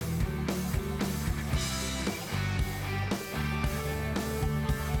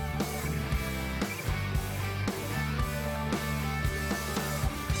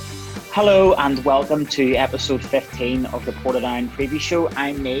Hello and welcome to episode 15 of the Portadown Preview Show.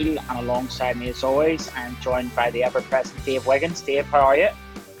 I'm Neil, and alongside me as always, I'm joined by the ever-present Dave Wiggins. Dave, how are you?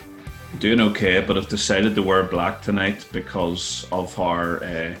 Doing okay, but I've decided to wear black tonight because of our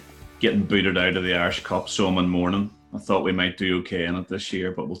getting booted out of the Irish Cup, so I'm in mourning. I thought we might do okay in it this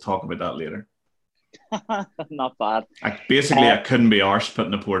year, but we'll talk about that later. Not bad. I couldn't be arsed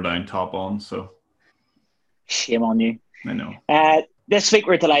putting a Portadown top on, so... Shame on you. I know. This week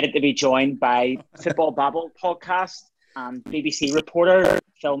we're delighted to be joined by Football Babble podcast and BBC reporter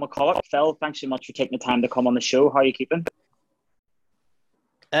Phil McCulloch. Phil, thanks so much for taking the time to come on the show. How are you keeping?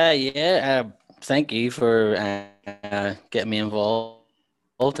 Thank you for getting me involved.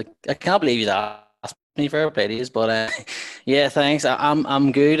 I can't believe you asked me for a play, but thanks.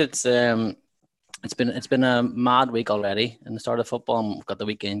 I'm good. It's been a mad week already, and the start of football. And we've got the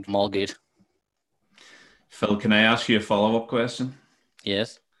weekend. I'm all good. Phil, can I ask you a follow-up question?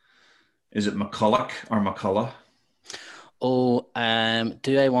 Yes. Is it McCulloch or McCullough? Oh,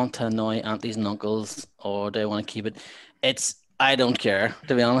 do I want to annoy aunties and uncles, or do I want to keep it? I don't care,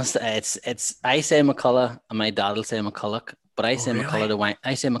 to be honest. It's I say McCullough and my dad will say McCulloch, but I say really?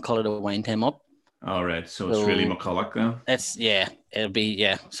 McCullough to wind him up. All right, so it's really McCulloch then. It'll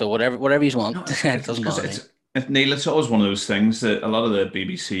be So whatever you want. No, it doesn't bother me. Neil, it's always one of those things that a lot of the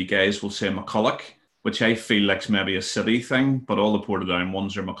BBC guys will say McCulloch, which I feel like's maybe a city thing, but all the Portadown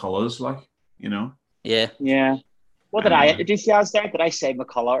ones are McCulloughs, Yeah. Yeah. What did I introduce you as there? Did I say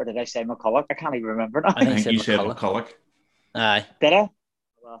McCulloch or did I say McCulloch? I can't even remember now. I think you said McCulloch. Aye. Did I?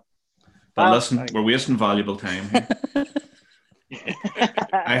 But listen, we're wasting valuable time here.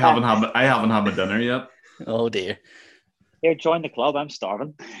 I haven't had my dinner yet. Oh dear. Here, join the club. I'm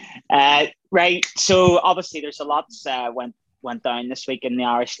starving. Right. So obviously, there's a lot went down this week in the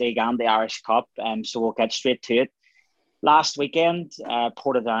Irish League and the Irish Cup. So we'll get straight to it. Last weekend,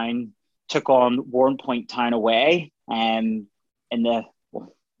 Portadown took on Warrenpoint Town away, in the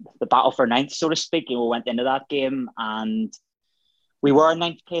battle for ninth, so to speak. We went into that game and we were in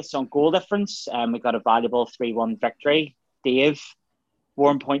ninth place on goal difference. We got a valuable 3-1 victory. Dave,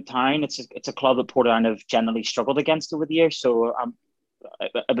 Warrenpoint Town, it's a club that Portadown have generally struggled against over the years. So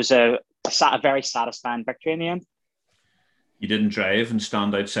it was a very satisfying victory in the end. You didn't drive and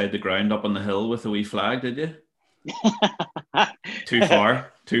stand outside the ground up on the hill with a wee flag, did you? Too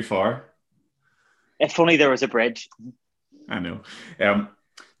far. If only there was a bridge. I know.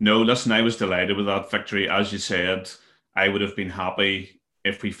 No, listen, I was delighted with that victory. As you said, I would have been happy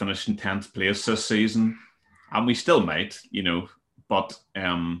if we finished in 10th place this season. And we still might, but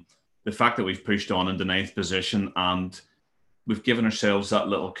the fact that we've pushed on into 9th position and we've given ourselves that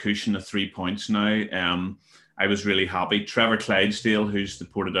little cushion of 3 points now, I was really happy. Trevor Clydesdale, who's the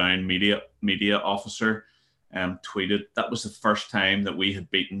Portadown media officer, tweeted that was the first time that we had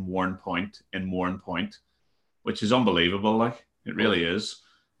beaten Warrenpoint in Warrenpoint, which is unbelievable. It really is.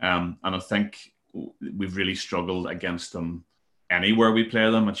 And I think we've really struggled against them anywhere we play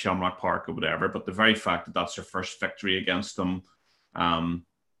them, at Shamrock Park or whatever. But the very fact that that's our first victory against them,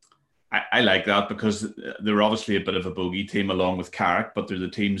 I like that because they're obviously a bit of a bogey team along with Carrick, but they're the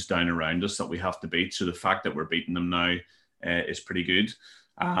teams down around us that we have to beat. So the fact that we're beating them now is pretty good.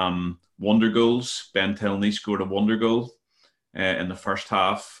 Wonder goals. Ben Tilney scored a wonder goal in the first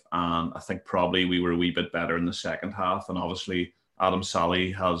half. And I think probably we were a wee bit better in the second half. And obviously Adam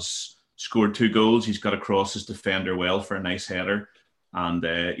Sally has scored 2 goals. He's got across his defender well for a nice header. And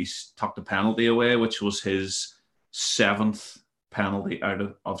he's tucked a penalty away, which was his 7th penalty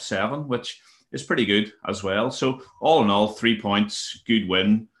out of 7, which is pretty good as well. So all in all, 3 points, good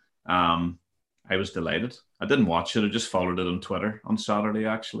win. I was delighted. I didn't watch it. I just followed it on Twitter on Saturday,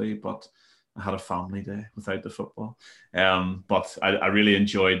 actually, but I had a family day without the football. But I really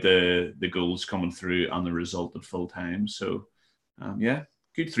enjoyed the goals coming through and the result at full time. So,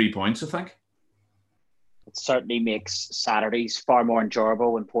 good 3 points, I think. It certainly makes Saturdays far more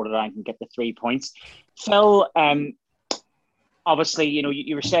enjoyable when Portadown can get the 3 points. Phil, obviously,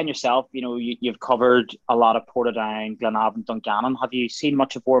 you were saying yourself, you've covered a lot of Portadown, Glenavon, Dungannon. Have you seen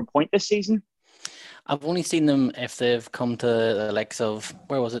much of Warrenpoint this season? I've only seen them if they've come to the likes of,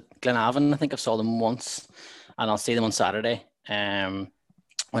 where was it, Glenavon. I think I saw them once, and I'll see them on Saturday when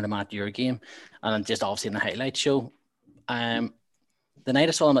I'm at your game, and I'm just obviously in the highlight show. The night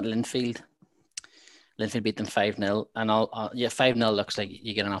I saw them at Linfield beat them 5-0, and 5-0 looks like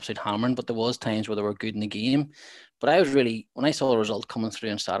you get an absolute hammering, but there was times where they were good in the game. But I was really, when I saw the result coming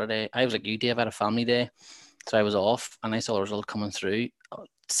through on Saturday, I was like you, Dave, I had a family day, so I was off, and I saw the result coming through.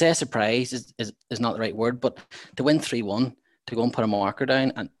 Say surprise is not the right word, but to win 3-1, to go and put a marker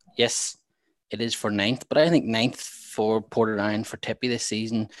down, and yes, it is for ninth, but I think ninth for Portadown, for Tippy this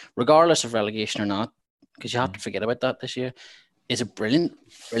season, regardless of relegation or not, because you have to forget about that this year, is a brilliant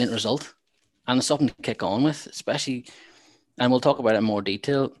result. And it's something to kick on with, especially, and we'll talk about it in more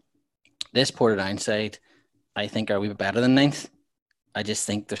detail. This Portadown side, I think, are a wee bit better than ninth. I just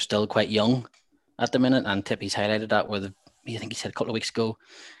think they're still quite young at the minute, and Tippy's highlighted that I think he said a couple of weeks ago,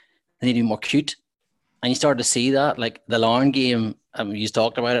 they need to be more cute. And you start to see that, like the Larne game, you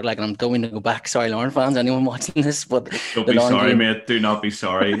talked about it, like, and I'm don't mean to go back. Sorry, Larne fans, anyone watching this, but don't be sorry, game, mate. Do not be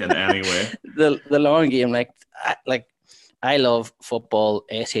sorry in any way. The Larne game, I love football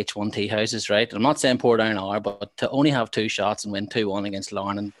SH1T houses, right? I'm not saying Portadown are, but to only have 2 shots and win 2-1 against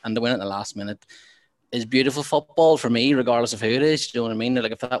Larne and to win at the last minute is beautiful football for me, regardless of who it is. You know what I mean?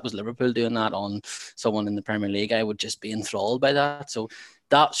 Like, if that was Liverpool doing that on someone in the Premier League, I would just be enthralled by that. So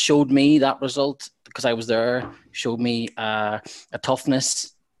that showed me, that result, because I was there, showed me a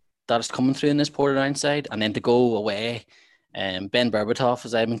toughness that is coming through in this Portadown side. And then to go away, Ben Berbatov,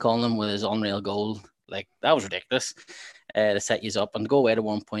 as I've been calling him, with his unreal goal, like, that was ridiculous to set you up and go away to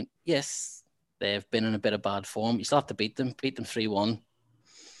 1 point. Yes, they've been in a bit of bad form. You still have to beat them 3-1.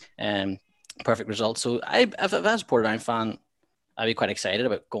 Perfect result. So if I was a Portadown fan, I'd be quite excited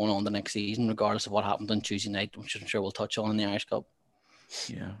about going on the next season, regardless of what happened on Tuesday night, which I'm sure we'll touch on in the Irish Cup.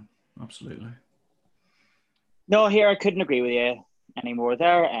 Yeah, absolutely. No, here I couldn't agree with you anymore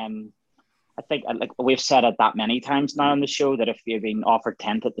there. I think, like we've said it that many times now on the show, that if you've been offered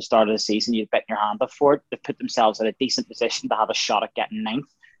 10th at the start of the season, you've bitten your hand off for it. They've put themselves in a decent position to have a shot at getting 9th.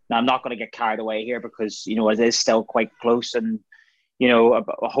 Now, I'm not going to get carried away here because, it is still quite close, and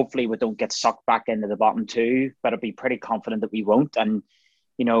hopefully we don't get sucked back into the bottom 2, but I'd be pretty confident that we won't. And,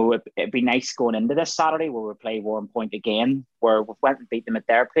 it'd be nice going into this Saturday where we play Warrenpoint again, where we went and beat them at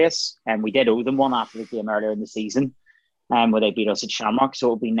their place. And we did owe them one after the game earlier in the season, where they beat us at Shamrock. So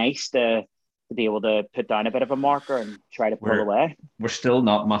it'd be nice to be able to put down a bit of a marker and try to pull away. We're still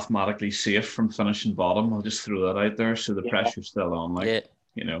not mathematically safe from finishing bottom. I'll just throw that out there. So the pressure's still on.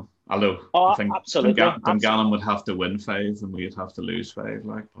 Although I think Dungannon would have to win 5 and we'd have to lose 5,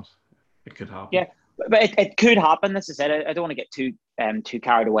 but it could happen. Yeah, but it could happen. This is it. I don't want to get too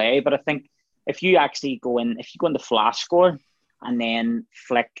carried away, but I think if you actually go in the flash score and then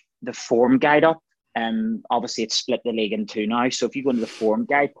flick the form guide up, obviously it's split the league in 2 now. So if you go into the form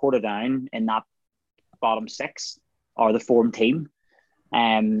guide, Portadown in that bottom 6 are the form team.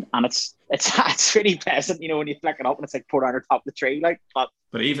 And it's really pleasant, when you flick it up and it's like Portadown on top of the tree,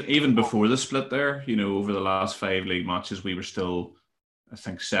 But even before the split there, over the last 5 league matches, we were still, I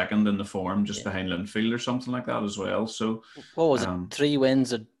think, 2nd in the form, just behind Linfield or something like that as well. So what was it? 3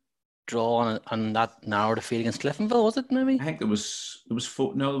 wins, a draw, and that narrow defeat against Cliftonville, was it? Maybe I think there was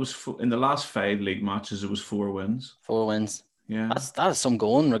 4. No, there was 4 in the last 5 league matches. It was 4 wins. 4 wins. Yeah, that is some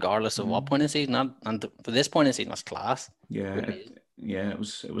going, regardless of what point of the season. And for this point of the season, that's class. Yeah. It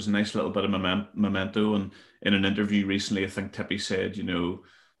was a nice little bit of memento. And in an interview recently, I think Tippy said,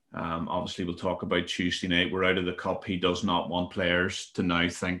 obviously we'll talk about Tuesday night. We're out of the cup. He does not want players to now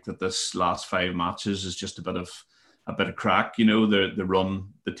think that this last 5 matches is just a bit of crack. The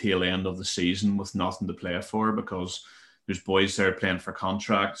run the tail end of the season with nothing to play for, because there's boys there playing for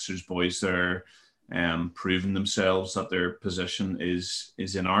contracts. There's boys there proving themselves that their position is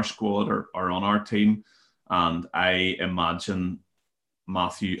in our squad or on our team. And I imagine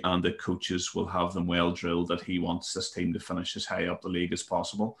Matthew and the coaches will have them well drilled that he wants this team to finish as high up the league as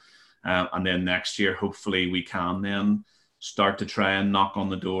possible. And then next year, hopefully we can then start to try and knock on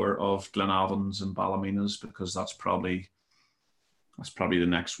the door of Glenavon's and Ballymeena's, because that's probably the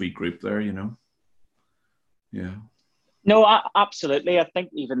next week group there, Yeah. No, absolutely. I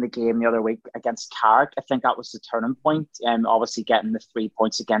think even the game the other week against Carrick, I think that was the turning point. Obviously getting the 3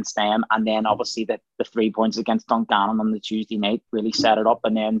 points against them, and then obviously the 3 points against Dungannon on the Tuesday night really set it up,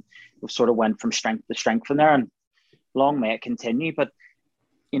 and then we sort of went from strength to strength from there, and long may it continue. But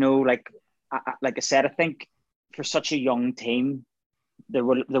like I said, I think for such a young team, there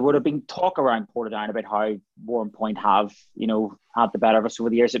would have been talk around Portadown about how Warrenpoint have had the better of us over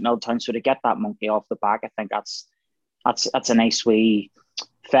the years at Milltown. So to get that monkey off the back, I think that's a nice wee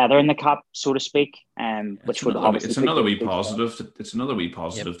feather in the cap, so to speak. Which would obviously it's another wee positive. It's another wee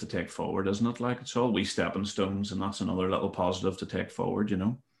positive to take forward, isn't it? Like, it's all wee stepping stones, and that's another little positive to take forward.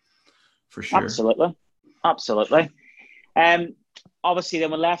 For sure. Absolutely. Obviously,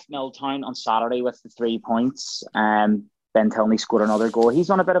 then we left Milltown on Saturday with the 3 points. Ben Tilney scored another goal. He's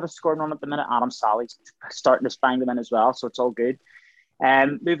on a bit of a scoring run at the minute. Adam Sally's starting to spang them in as well, so it's all good.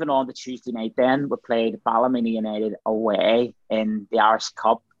 Moving on to Tuesday night, then we played Ballymena United away in the Irish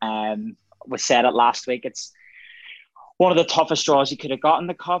Cup. We said it last week. one of the toughest draws you could have got in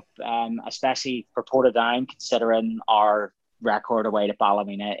the cup, especially for Portadown, considering our record away to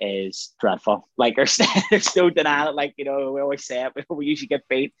Ballymena is dreadful. Like there's no denying it. Like, we always say it, we usually get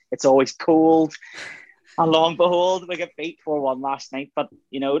beat. It's always cold. And lo and behold, we get beat 4-1 last night. But,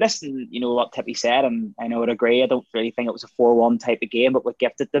 listen, what Tippy said, and I would agree. I don't really think it was a 4-1 type of game, but we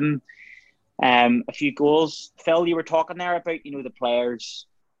gifted them a few goals. Phil, you were talking there about, the players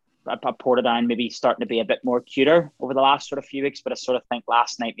at Portadown maybe starting to be a bit more cuter over the last sort of few weeks, but I sort of think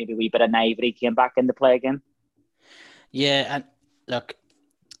last night maybe a wee bit of naivety came back into play again. Yeah, and look,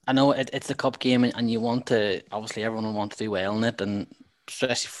 I know it's the cup game, and you want to, obviously everyone will want to do well in it, and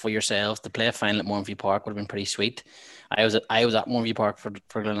especially for yourselves, to play a final at Mornview Park would have been pretty sweet. I was at Mornview Park for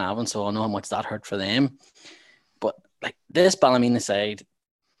Glenavon, so I know how much that hurt for them. But like this Ballymena side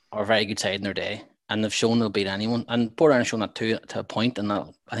are a very good side in their day, and they've shown they'll beat anyone. And Portadown has shown that to a point, and I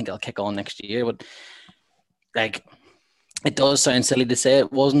think it'll kick on next year. But like, it does sound silly to say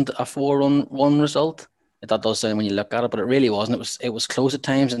it wasn't a 4-1 result. That does sound when you look at it, but it really wasn't. It was close at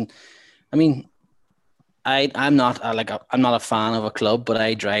times, and I mean, I'm not a fan of a club, but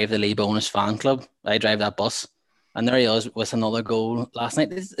I drive the Lee Bonus fan club. I drive that bus, and there he is with another goal last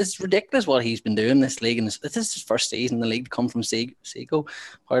night. It's ridiculous what he's been doing in this league, and this is his first season in the league, come from Seago,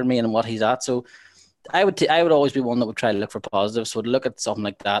 pardon me, and what he's at. So I would always be one that would try to look for positives. So to look at something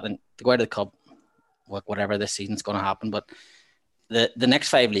like that and to go out of the cup, whatever this season's going to happen, but the next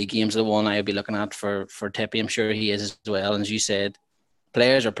 5 league games are the one I would be looking at for Tippy. I'm sure he is as well. And as you said,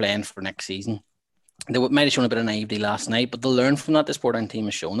 players are playing for next season. They might have shown a bit of naivety last night, but they'll learn from that. This Portadown team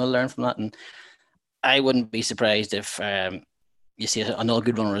has shown they'll learn from that. And I wouldn't be surprised if you see another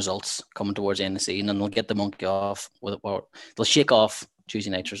good run of results coming towards the end of the season, and they'll get the monkey off or they'll shake off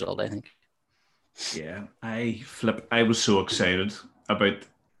Tuesday night's result, I think. Yeah, I was so excited about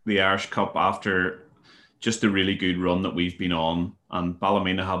the Irish Cup after just a really good run that we've been on, and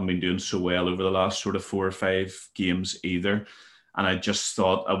Ballymena haven't been doing so well over the last sort of 4 or 5 games either. And I just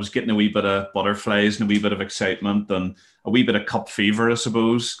thought I was getting a wee bit of butterflies and a wee bit of excitement and a wee bit of cup fever, I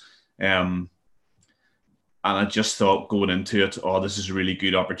suppose. And I just thought going into it, this is a really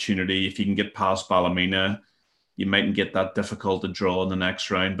good opportunity. If you can get past Ballymena, you mightn't get that difficult to draw in the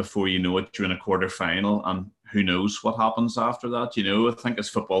next round. Before you know it, you're in a quarter final, and who knows what happens after that. I think as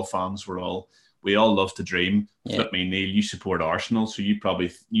football fans, we all love to dream. Yeah. Flip me, Neil, you support Arsenal, so you probably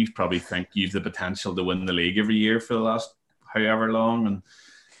think you've the potential to win the league every year for the last however long.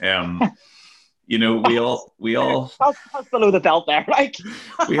 And we all that's below the belt there, like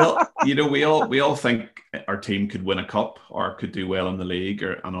we all think our team could win a cup or could do well in the league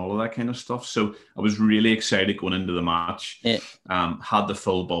and all of that kind of stuff. So I was really excited going into the match. Yeah. Had the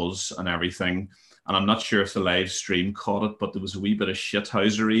full buzz and everything, and I'm not sure if the live stream caught it, but there was a wee bit of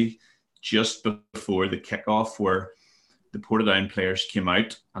shithousery just before the kickoff where the Portadown players came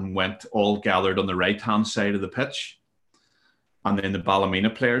out and went all gathered on the right-hand side of the pitch. And then the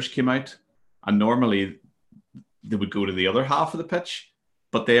Ballymena players came out. And normally they would go to the other half of the pitch,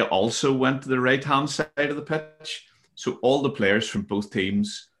 but they also went to the right-hand side of the pitch. So all the players from both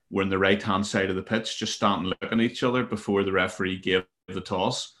teams were in the right-hand side of the pitch, just standing looking at each other before the referee gave the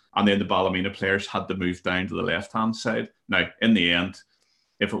toss. And then the Ballymena players had to move down to the left-hand side. Now, in the end,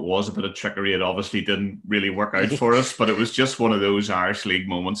 if it was a bit of trickery, it obviously didn't really work out for us, but it was just one of those Irish League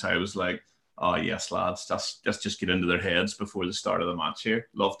moments. I was like, oh, yes, lads, just get into their heads before the start of the match here.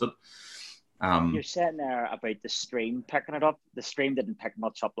 Loved it. You're saying there about the stream picking it up. The stream didn't pick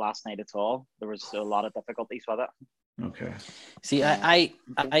much up last night at all. There was a lot of difficulties with it. Okay. See, I've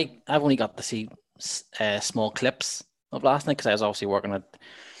only got to see small clips of last night because I was obviously working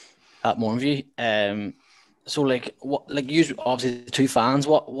at Mornview. So you obviously the 2 fans.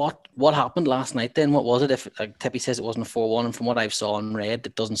 What happened last night then? What was it? If like Tippy says it wasn't a 4-1, and from what I've saw and read,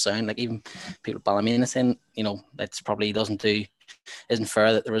 it doesn't sound like even people at Ballymena saying that's probably isn't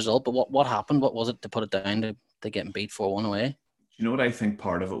fair that the result. But what happened? What was it to put it down to getting beat 4-1 away? You know what I think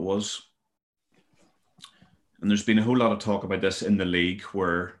part of it was, and there's been a whole lot of talk about this in the league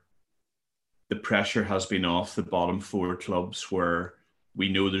where the pressure has been off the bottom 4 clubs where we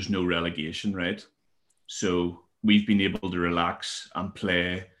know there's no relegation, right? So we've been able to relax and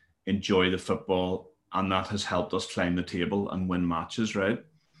play, enjoy the football, and that has helped us climb the table and win matches, right?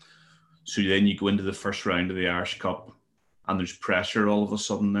 So then you go into the first round of the Irish Cup and there's pressure all of a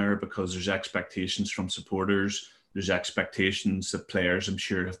sudden there because there's expectations from supporters, there's expectations that players, I'm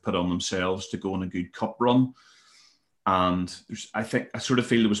sure, have put on themselves to go on a good cup run. And I sort of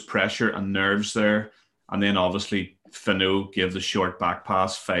feel there was pressure and nerves there. And then obviously Finot gave the short back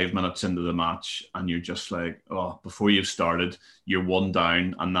pass 5 minutes into the match, and you're just like, before you've started, you're 1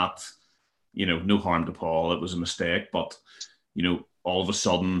 down, and that no harm to Paul. It was a mistake, but all of a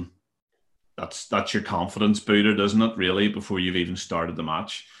sudden, that's your confidence booted, isn't it? Really, before you've even started the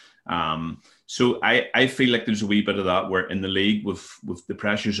match. So I feel like there's a wee bit of that where in the league with the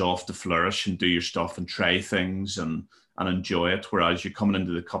pressure's off to flourish and do your stuff and try things and enjoy it. Whereas you're coming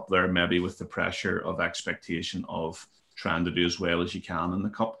into the cup there maybe with the pressure of expectation of trying to do as well as you can in the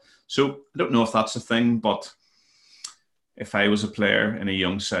cup. So I don't know if that's a thing, but if I was a player in a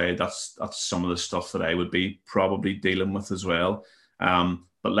young side, that's some of the stuff that I would be probably dealing with as well.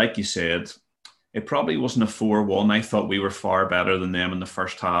 But like you said, it probably wasn't a 4-1. I thought we were far better than them in the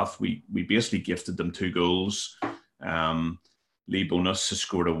first half. We basically gifted them 2 goals. Lee Bonus has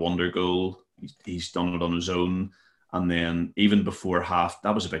scored a wonder goal. He's done it on his own. And then even before half,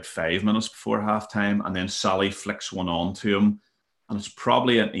 that was about 5 minutes before half time. And then Sally flicks one on to him. And it's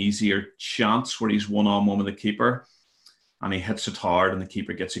probably an easier chance where he's one-on-one with the keeper. And he hits it hard and the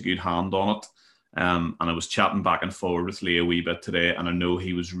keeper gets a good hand on it. And I was chatting back and forward with Lee a wee bit today, and I know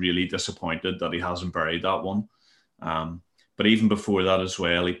he was really disappointed that he hasn't buried that one. But even before that as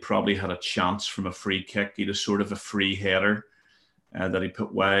well, he probably had a chance from a free kick. He had a sort of a free header that he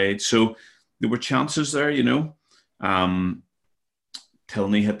put wide. So there were chances there,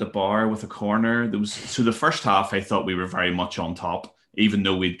 Tilney hit the bar with a corner. So the first half, I thought we were very much on top, even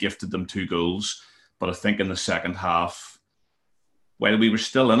though we'd gifted them 2 goals. But I think in the second half, while we were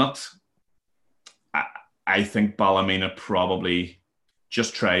still in it, I think Ballymena probably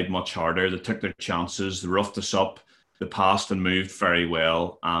just tried much harder. They took their chances. They roughed us up. They passed and moved very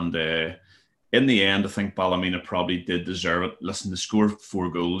well. And in the end, I think Ballymena probably did deserve it. Listen, they scored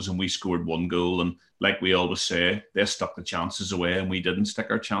 4 goals and we scored 1 goal. And like we always say, they stuck the chances away and we didn't stick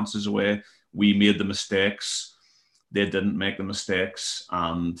our chances away. We made the mistakes. They didn't make the mistakes.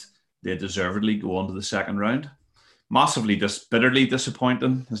 And they deservedly go on to the second round. Massively, bitterly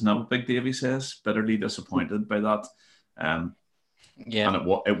disappointing, isn't that what Big Davy says? Bitterly disappointed by that. Yeah. And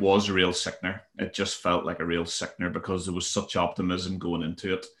it was a real sickener. It just felt like a real sickener because there was such optimism going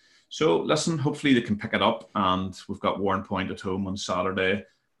into it. So listen, hopefully they can pick it up, and we've got Warrenpoint at home on Saturday,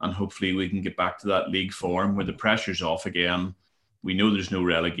 and hopefully we can get back to that league form where the pressure's off again. We know there's no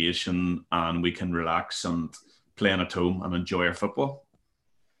relegation and we can relax and play at home and enjoy our football.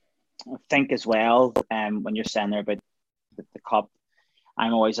 I think as well, when you're saying there about the cup,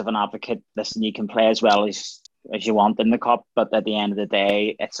 I'm always of an advocate. Listen, you can play as well as you want in the cup, but at the end of the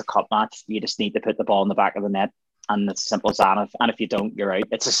day, it's a cup match. You just need to put the ball in the back of the net, and it's as simple as that. And if you don't, you're out.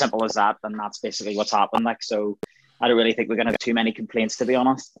 It's as simple as that, and that's basically what's happened. So I don't really think we're going to have too many complaints, to be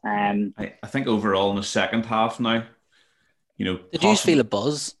honest. I think overall in the second half now, did you feel a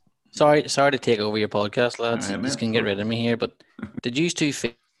buzz? Sorry to take over your podcast, lads. You just can get rid of me here, but did you two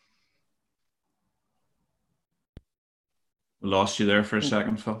feel? We lost you there for a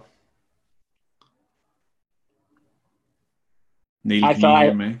second, Phil. Neil, can you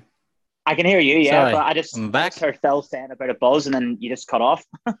hear me? I can hear you, yeah. Sorry, but I just heard Phil saying about a buzz and then you just cut off.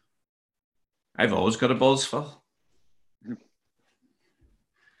 I've always got a buzz, Phil.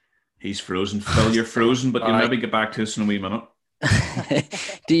 He's frozen. Phil, you're frozen, but you'll maybe get back to us in a wee minute.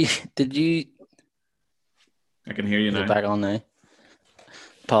 Did you? I can hear you now. Back on now.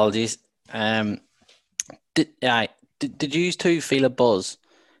 Apologies. Did you two feel a buzz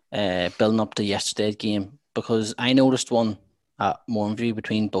building up to yesterday's game? Because I noticed one at Mournview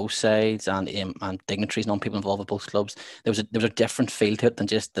between both sides and dignitaries, non-people involved with both clubs. There was a different feel to it than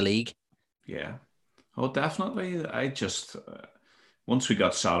just the league. Yeah. Oh, definitely. I just once we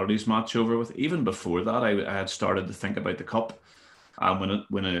got Saturday's match over with, even before that, I had started to think about the cup. And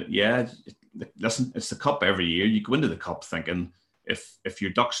listen, it's the cup every year. You go into the cup thinking if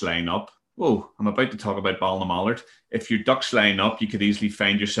your ducks line up. Oh, I'm about to talk about Ballinamallard. If your ducks line up, you could easily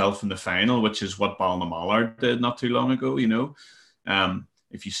find yourself in the final, which is what Ballinamallard did not too long ago,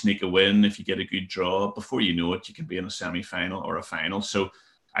 If you sneak a win, if you get a good draw, before you know it, you can be in a semi-final or a final. So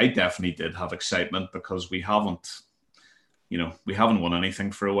I definitely did have excitement because we haven't won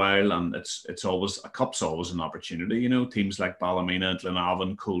anything for a while, and it's always, a cup's always an opportunity, Teams like Ballymena,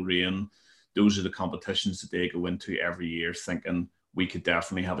 Glenavon, Coleraine, those are the competitions that they go into every year thinking, we could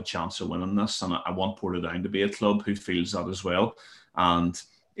definitely have a chance of winning this. And I want Portadown to be a club who feels that as well. And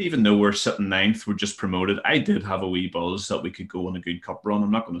even though we're sitting ninth, we're just promoted, I did have a wee buzz that we could go on a good cup run. I'm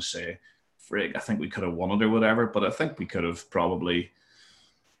not going to say, frig, I think we could have won it or whatever, but I think we could have probably,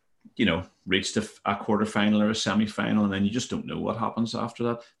 reached a quarter-final or a semi-final, and then you just don't know what happens after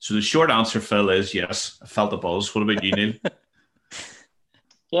that. So the short answer, Phil, is yes, I felt a buzz. What about you, Neil?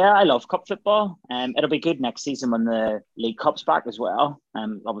 Yeah, I love cup football. It'll be good next season when the League Cup's back as well.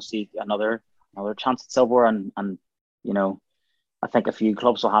 Obviously another chance at silver, and I think a few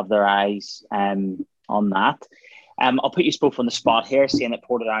clubs will have their eyes on that. I'll put you both on the spot here, seeing that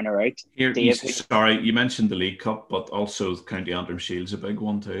Portadown are out. Here, Dave, sorry, you mentioned the League Cup, but also County Antrim Shield's a big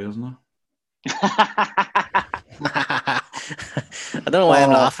one too, isn't it? I don't know why I'm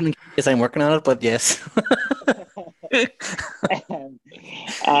laughing in case I'm working on it, but yes.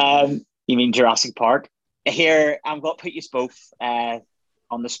 You mean Jurassic Park? Here, I'm going to put you both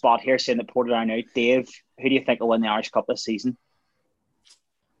on the spot here, saying that Portadown out. Dave, who do you think will win the Irish Cup this season?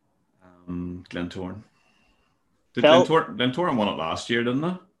 Glentoran. Phil? Glentoran won it last year, didn't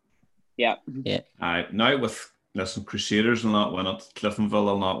they? Yeah. Now Crusaders will not win it. Cliftonville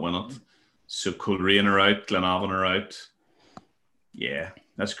will not win it. So Coleraine are out. Glenavon are out. Yeah,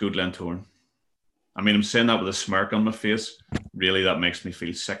 let's go Glentoran. I mean, I'm saying that with a smirk on my face. Really, that makes me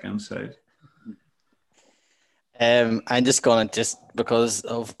feel sick inside. I'm just going to, just because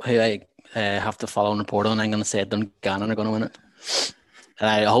of who I have to follow and report on, I'm going to say Dungannon are going to win it. And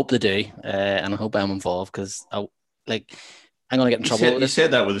I hope they do, and I hope I'm involved, because I'm going to get in trouble with this. You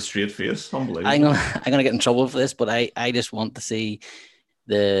said that with a straight face. Unbelievable. I'm going to get in trouble for this, but I just want to see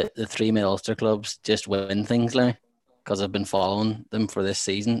the three mid Ulster clubs just win things now, because I've been following them for this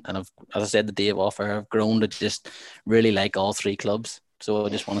season, and as I said the day of offer, I've grown to just really like all three clubs. So I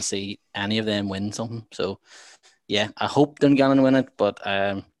just want to see any of them win something. So yeah, I hope Dungannon win it, but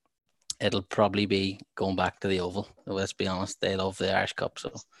it'll probably be going back to the Oval. Let's be honest, they love the Irish Cup.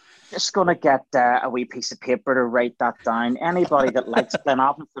 So just going to get a wee piece of paper to write that down. Anybody that likes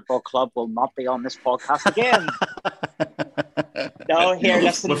Glenavon Football Club will not be on this podcast again. No, here,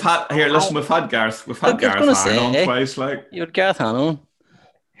 listen. We've had Gareth. We've had Gareth Hahn on twice. Like, you had Gareth Hahn on.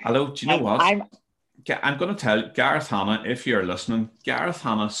 Hello, do you know what? I'm going to tell Gareth Hannah, if you're listening, Gareth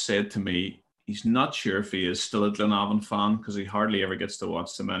Hannah said to me he's not sure if he is still a Glenavon fan because he hardly ever gets to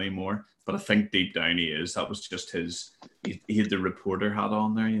watch them anymore. But I think deep down he is. That was just he had the reporter hat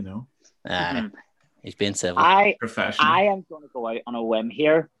on there, you know. He's being civil. Professional. I am going to go out on a whim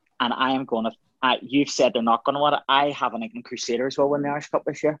here, and I am going to. You've said they're not going to win it. I have an England Crusaders will win the Irish Cup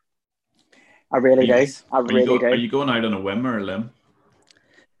this year. I really do. I really do. Are you going out on a whim or a limb?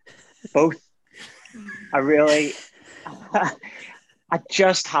 Both. I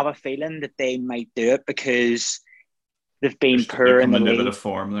just have a feeling that they might do it because they've been poor in the league. Coming into a bit of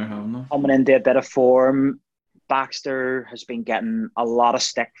form there, haven't they? Coming into a bit of form. Baxter has been getting a lot of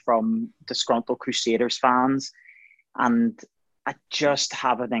stick from disgruntled Crusaders fans, and I just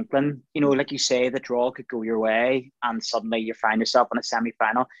have an inkling, you know, like you say, the draw could go your way and suddenly you find yourself in a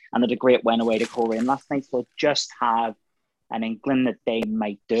semi-final, and had a great win away to Coleraine last night. So I just have an inkling that they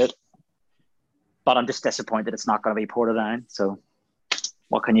might do it. But I'm just disappointed it's not going to be Portadown. So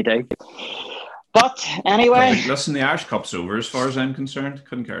what can you do? But anyway. Listen, the Irish Cup's over as far as I'm concerned.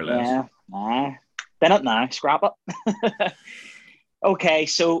 Couldn't care less. Yeah, Bin it now. Scrap it. Okay,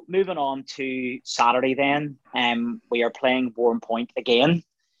 so moving on to Saturday then. We are playing Warrenpoint again.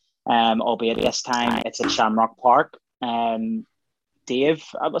 Albeit this time it's at Shamrock Park. Dave,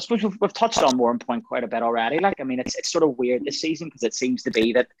 I suppose we've touched on Warrenpoint quite a bit already. Like, I mean, it's sort of weird this season because it seems to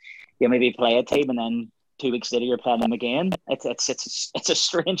be that you maybe play a team and then 2 weeks later you're playing them again. It's a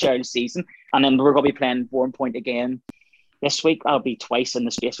strange old season, and then we're going to be playing Warrenpoint again this week. That'll be twice in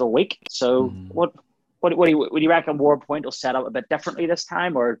the space of a week. So what do you reckon? Warrenpoint will set up a bit differently this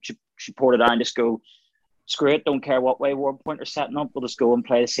time, or should Portadown just go screw it? Don't care what way Warrenpoint are setting up. We'll just go and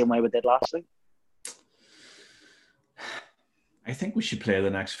play the same way we did last week. I think we should play the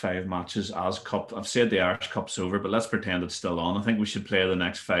next 5 matches as Cup. I've said the Irish Cup's over, but let's pretend it's still on. I think we should play the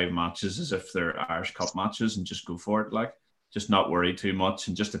next 5 matches as if they're Irish Cup matches and just go for it. Like, just not worry too much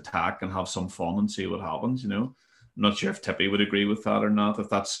and just attack and have some fun and see what happens, you know. I'm not sure if Tippy would agree with that or not.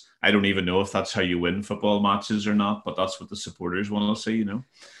 I don't even know if that's how you win football matches or not, but that's what the supporters want to see, you know.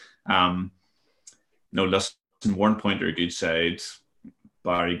 No, listen, Warrenpoint are a good side.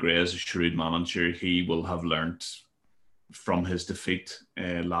 Barry Gray is a shrewd manager. He will have learnt from his defeat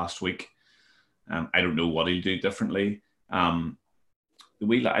last week. I don't know what he'll do differently. I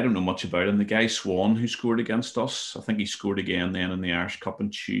don't know much about him. The guy Swan who scored against us, I think he scored again then in the Irish Cup on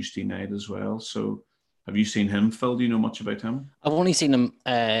Tuesday night as well. So have you seen him, Phil? Do you know much about him? I've only seen him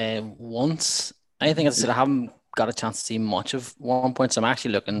once. I think, as I said, I haven't got a chance to see much of Warrenpoint, so I'm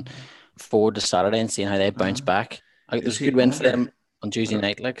actually looking forward to Saturday and seeing how they bounce back. There's a good win for them on Tuesday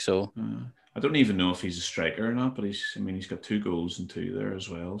night, like, so. I don't even know if he's a striker or not, but he's got 2 goals and 2 there as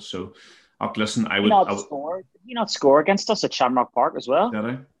well. So, listen, Did he not score against us at Shamrock Park as well? Did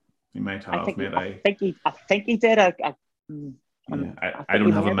I? He might have. I think he did. I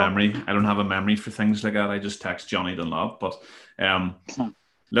don't have a memory. I don't have a memory for things like that. I just text Johnny Dunlop. But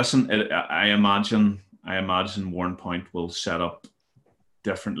listen, I imagine Warrenpoint will set up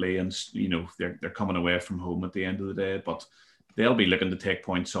differently, and they're coming away from home at the end of the day, but they'll be looking to take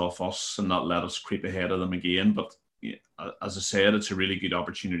points off us and not let us creep ahead of them again. But as I said, it's a really good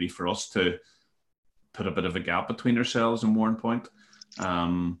opportunity for us to put a bit of a gap between ourselves and Warrenpoint.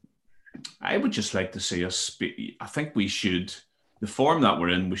 I would just like to see us I think we should, the form that we're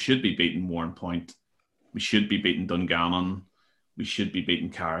in, we should be beating Warrenpoint, we should be beating Dungannon, we should be beating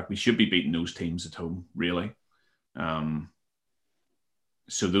Carrick, we should be beating those teams at home, really.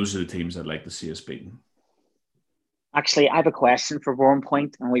 So those are the teams I'd like to see us beating. Actually, I have a question for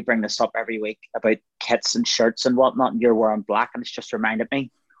Warrenpoint, and we bring this up every week about kits and shirts and whatnot, and you're wearing black, and it's just reminded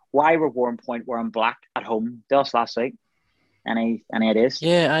me, why were Warrenpoint wearing black at home to us last week? Any ideas?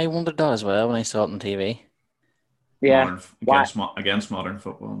 Yeah, I wondered that as well when I saw it on TV. Yeah, against modern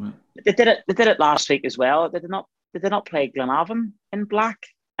football, man. They did it last week as well. Did they not play Glenavon in black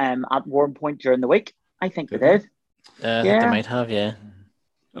at Warrenpoint during the week? I think they did. I think they might have, yeah.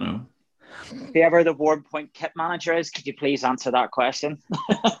 I don't know. Whoever the Warrenpoint kit manager is, could you please answer that question?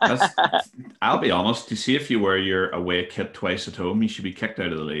 I'll be honest. You see, if you wear your away kit twice at home, you should be kicked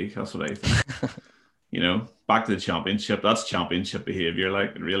out of the league. That's what I think. Back to the championship. That's championship behaviour.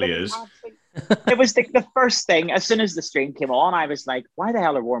 Like, it really is. It was the first thing. As soon as the stream came on, I was like, "Why the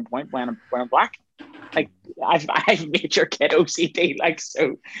hell are Warrenpoint wearing black?" Like, I've made your kid OCD. Like,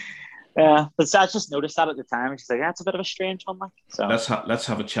 so. But I just noticed that at the time. She's like, "That's a bit of a strange one." Like, so let's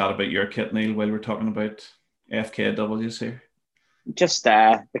have a chat about your kit, Neil, while we're talking about FKWs here. Just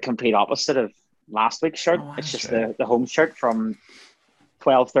the complete opposite of last week's shirt. It's just right. the home shirt from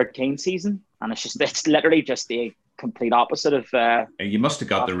 12-13 season, and it's literally just the complete opposite of. You must have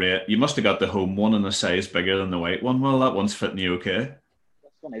got the red. You must have got the home one in a size bigger than the white one. Well, that one's fitting you okay.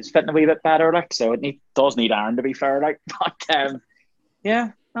 This one is fitting a wee bit better, like, so it does need iron, to be fair, like, but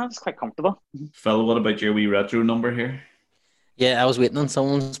yeah. No, it's quite comfortable. Phil, what about your wee retro number here? Yeah, I was waiting on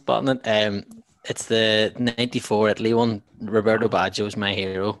someone spotting it. It's the 94 Italy one. Roberto Baggio was my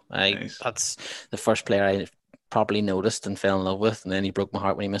hero. Nice. That's the first player I properly noticed and fell in love with, and then he broke my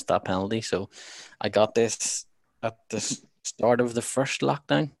heart when he missed that penalty. So I got this at the start of the first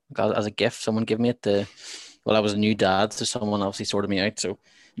lockdown. Got it as a gift. Someone gave me it I was a new dad, so someone obviously sorted me out. So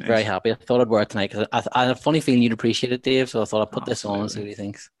nice. Very happy. I thought I'd wear it tonight because I have a funny feeling you'd appreciate it, Dave. So I thought I'd put this on and see what he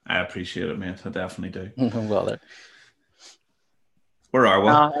thinks. I appreciate it, mate. I definitely do. No bother. Where are we?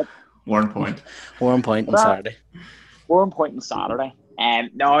 Warrenpoint. Warrenpoint on Saturday. Warrenpoint on Saturday.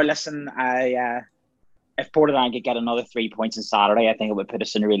 No, listen, if Portadown could get another 3 points on Saturday, I think it would put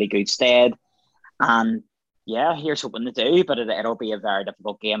us in a really good stead. And yeah, here's hoping to do, but it'll be a very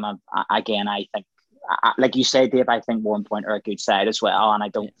difficult game. Again, I think, like you said, Dave, I think Warrenpoint are a good side as well, and I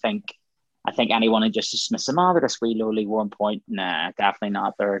think anyone would just dismiss them. They're just wee lowly Warrenpoint. Nah, definitely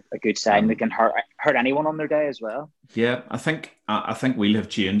not. They're a good side, and they can hurt anyone on their day as well. Yeah, I think we'll have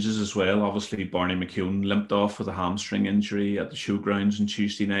changes as well. Obviously, Barney McKeown limped off with a hamstring injury at the showgrounds on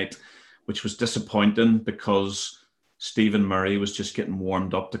Tuesday night, which was disappointing because Stephen Murray was just getting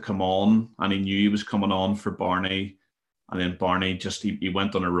warmed up to come on, and he knew he was coming on for Barney. And then Barney he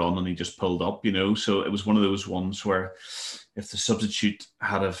went on a run and he just pulled up, So it was one of those ones where if the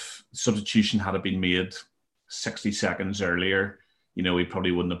substitution had been made 60 seconds earlier, he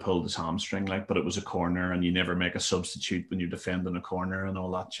probably wouldn't have pulled his hamstring. But it was a corner, and you never make a substitute when you're defending a corner and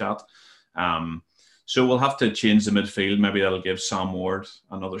all that chat. So we'll have to change the midfield. Maybe that'll give Sam Ward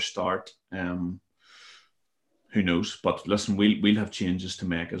another start. Who knows? But listen, we'll have changes to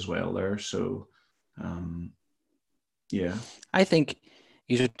make as well there. So. Yeah, I think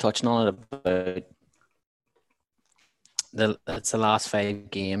you're touching on it about it's the last 5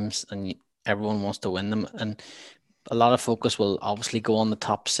 games, and everyone wants to win them, and a lot of focus will obviously go on the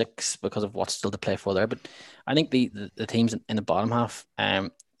top 6 because of what's still to play for there. But I think the teams in the bottom half,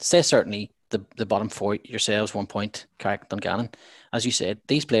 say certainly the bottom 4 yourselves, 1 point, Carrick, Dungannon. As you said,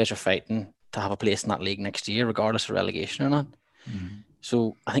 these players are fighting to have a place in that league next year, regardless of relegation or not. Mm-hmm.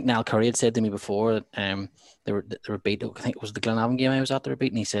 So I think Niall Curry had said to me before that they were beat. I think it was the Glenavon game I was at. They were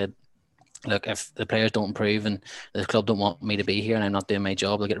beaten. He said, "Look, if the players don't improve and the club don't want me to be here and I'm not doing my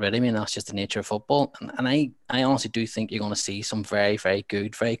job, they'll get rid of me, and that's just the nature of football." And I honestly do think you're going to see some very, very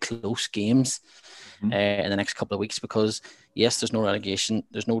good, very close games in the next couple of weeks because yes, there's no relegation,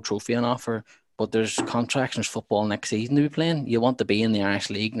 there's no trophy on offer, but there's contracts and there's football next season to be playing. You want to be in the Irish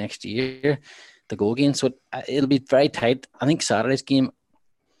League next year to go again, so it'll be very tight. I think Saturday's game,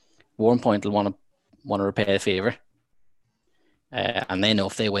 Warrenpoint will want to repay the favour, and they know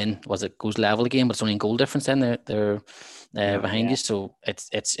if they win, it goes level again, but it's only in goal difference. Then they're behind you, so it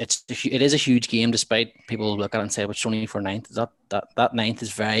is a huge game. Despite people look at it and say, "It's only for ninth." That ninth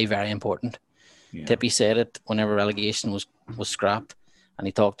is very, very important. Yeah. Tippy said it whenever relegation was scrapped. And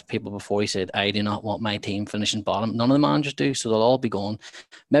he talked to people before. He said, I do not want my team finishing bottom. None of the managers do, so they'll all be going.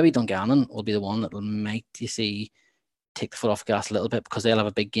 Maybe Dungannon will be the one that might, you see, take the foot off the gas a little bit, because they'll have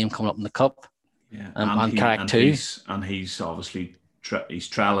a big game coming up in the Cup. Yeah, and Carrick too. He's obviously he's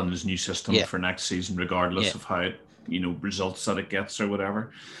trialing his new system for next season, regardless of how results that it gets or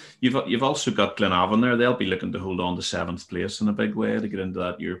whatever. You've also got Glenavon there. They'll be looking to hold on to 7th place in a big way to get into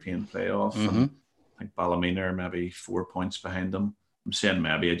that European playoff. Mm-hmm. And I think Ballymena are maybe 4 points behind them. I'm saying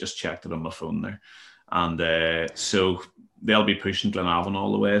maybe. I just checked it on my phone there, and so they'll be pushing Glenavon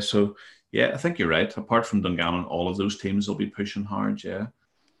all the way. So yeah, I think you're right. Apart from Dungannon, all of those teams will be pushing hard. Yeah.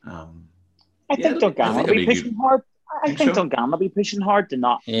 I think Dungannon will be pushing hard. I think Dungannon will be pushing hard to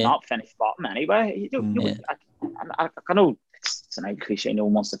not finish bottom anyway. I know it's an old cliche, no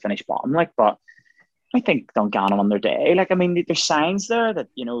one wants to finish bottom, but I think Dungannon on their day, there's signs there that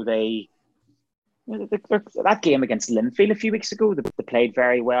that game against Linfield a few weeks ago, they played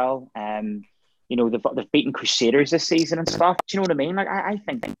very well. They've beaten Crusaders this season and stuff. Do you know what I mean? I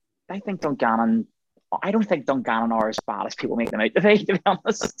think Dungannon. I don't think Dungannon are as bad as people make them out to be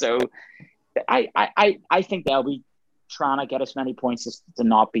honest. So I think they'll be trying to get as many points as to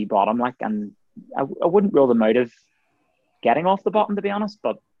not be bottom, and I wouldn't rule them out of getting off the bottom, to be honest,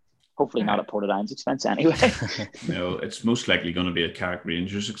 but hopefully not at Portadown's expense anyway. No, it's most likely going to be at Carrick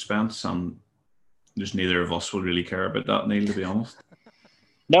Rangers' expense, and there's neither of us will really care about that, Neil, to be honest.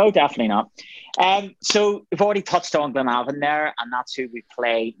 No, definitely not. So we've already touched on Glenavon there, and that's who we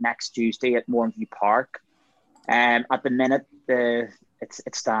play next Tuesday at Mourneview Park. At the minute,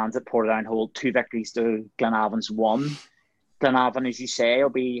 it stands at Portadown hold 2 victories to Glenavon's 1. Glenavon, as you say, will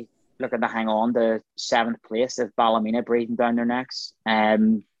be looking to hang on to 7th place if Ballymena breathing down their necks.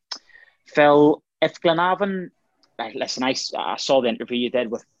 Phil, if Glenavon, listen, I saw the interview you did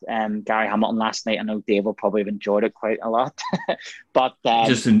with Gary Hamilton last night. I know Dave will probably have enjoyed it quite a lot, but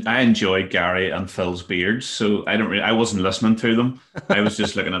I enjoy Gary and Phil's beards, so I wasn't listening to them. I was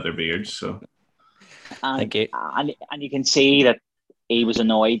just looking at their beards. So thank you. And you can see that he was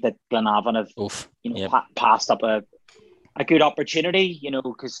annoyed that Glenavon have passed up a good opportunity,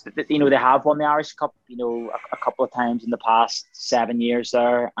 because they have won the Irish Cup, a couple of times in the past 7 years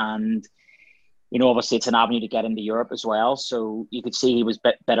there, and obviously it's an avenue to get into Europe as well. So you could see he was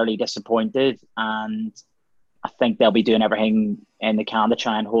bitterly disappointed, and I think they'll be doing everything in they can to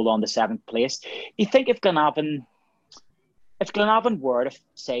try and hold on to 7th place. Do you think if Glenavon were to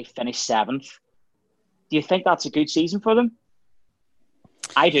say finish 7th, do you think that's a good season for them?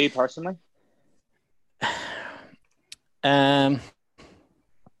 I do personally. I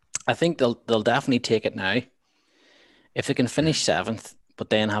think they'll definitely take it now. If they can finish 7th, but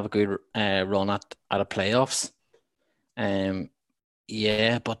then have a good run at a playoffs.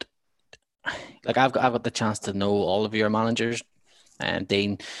 But I've got the chance to know all of your managers,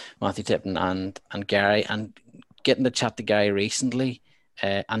 Dean, Matthew Tipton, and Gary, and getting to chat to Gary recently,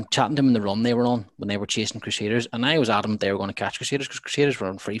 and chatting to him in the run they were on when they were chasing Crusaders, and I was adamant they were going to catch Crusaders because Crusaders were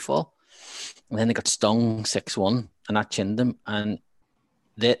on free fall, and then they got stung 6-1, and that chinned them. And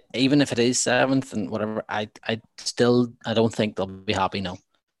that even if it is 7th and whatever, I don't think they'll be happy now.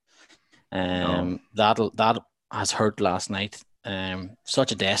 That has hurt last night.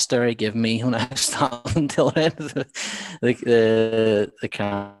 Such a death stare he gave me when I was standing until then. The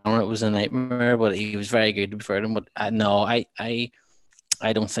camera was a nightmare, but he was very good to be fair to him. But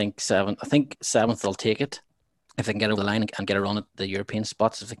I don't think 7th. I think 7th they'll take it if they can get over the line and get a run at the European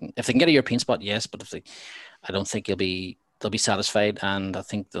spots. If they can get a European spot, yes. But I don't think they'll be satisfied, and I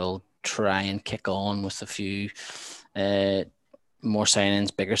think they'll try and kick on with a few more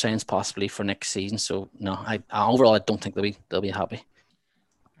signings, bigger signings possibly for next season. So no, overall I don't think they'll be happy.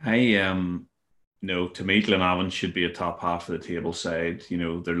 No, to me, Glenavon should be a top half of the table side.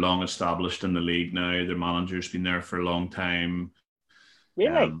 They're long established in the league now. Their manager's been there for a long time.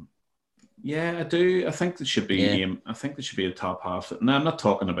 Really? Yeah, I do. I think they should be. I think they should be a top half. Now, I'm not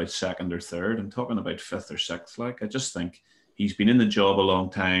talking about 2nd or 3rd. I'm talking about 5th or 6th. I just think he's been in the job a long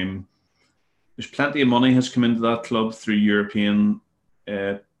time. There's plenty of money has come into that club through European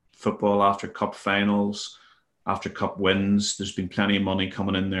football after cup finals, after cup wins. There's been plenty of money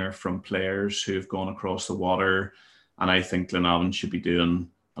coming in there from players who have gone across the water, and I think Glenavon should be doing.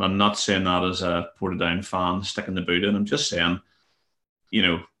 And I'm not saying that as a Portadown fan sticking the boot in. I'm just saying,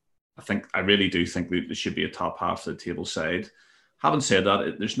 I really do think that there should be a top half of the table side. Having said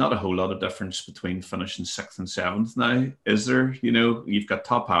that, there's not a whole lot of difference between finishing 6th and 7th now, is there? You've got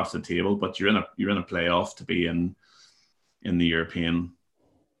top half of the table, but you're in a playoff to be in the European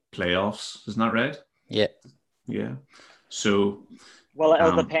playoffs. Isn't that right? Yeah. Yeah. So, well,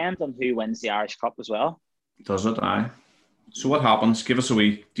 it'll depend on who wins the Irish Cup as well. Does it? Aye. So what happens? Give us a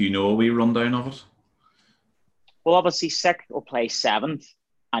wee. Do you know a wee rundown of it? Well, obviously, sixth will play seventh,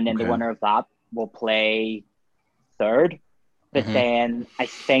 and then the Okay. winner of that will play third. But then I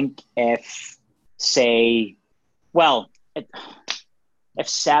think say, well, if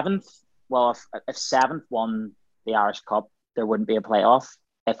seventh, if seventh won the Irish Cup, there wouldn't be a playoff.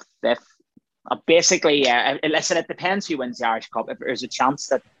 If basically, yeah, listen, it depends who wins the Irish Cup. If there's a chance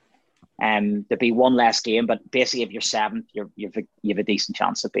that there'd be one less game, but basically, if you're seventh, you've a decent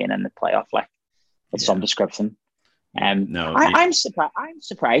chance of being in the playoff, like with some description. No, I'm surprised. I'm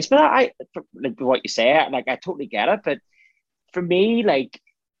surprised, but like what you say, like I totally get it. But for me, like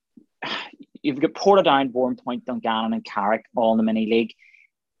you've got Portadown, Bournemouth, Dungannon, and Carrick all in the mini league.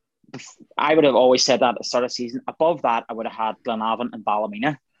 I would have always said that at the start of the season. Above that, I would have had Glenavon and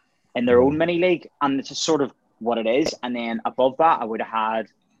Ballymena in their own mini league, and it's just sort of what it is. And then above that, I would have had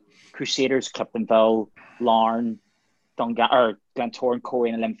Crusaders, Cliftonville, Larne, Glentoran,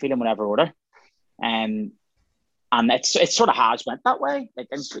 Coleraine, and Linfield in whatever order. And it sort of has went that way. Like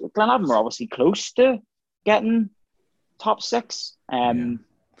Glenavon were obviously close to getting top six. So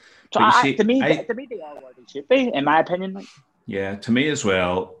to me, they are where they should be, in my opinion. Like. Yeah, to me as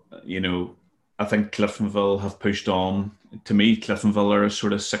well. I think Cliftonville have pushed on. To me, Cliftonville are a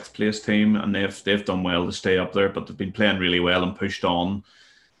sort of sixth place team, and they've done well to stay up there, but they've been playing really well and pushed on.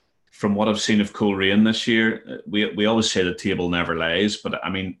 From what I've seen of Coleraine this year, we always say the table never lies, but I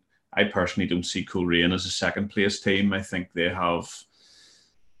mean, I personally don't see Coleraine as a second place team. I think they're dogged.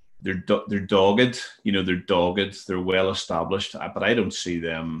 They're dogged. They're well established, but I don't see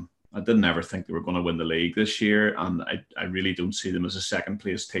them. I didn't ever think they were going to win the league this year, and I really don't see them as a second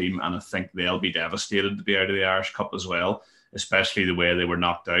place team. And I think they'll be devastated to be out of the Irish Cup as well, especially the way they were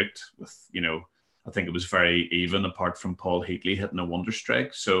knocked out. With I think it was very even, apart from Paul Heatley hitting a wonder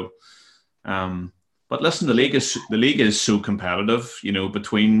strike. So, but listen, the league is so competitive.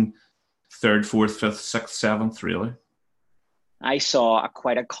 Between third, fourth, fifth, sixth, seventh, really. I saw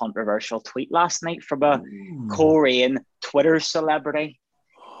quite a controversial tweet last night from a Coleraine Twitter celebrity.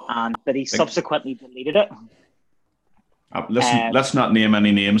 But he subsequently deleted it. Listen, let's not name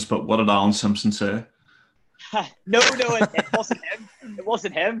any names, but what did Alan Simpson say? No, it wasn't him. It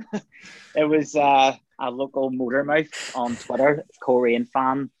wasn't him. It was a local motor mouth on Twitter, Coleraine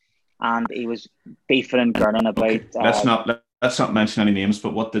fan, and he was beefing and gurning about. Okay. Let's not mention any names,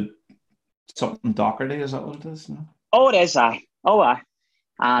 but what did something Doherty? Is that what it is? No? Oh, it is. Aye.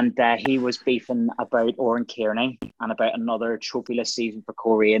 And he was beefing about Oran Kearney and about another trophyless season for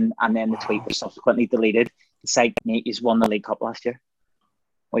Coleraine, and then the tweet was subsequently deleted. It's like, mate, he's won the League Cup last year.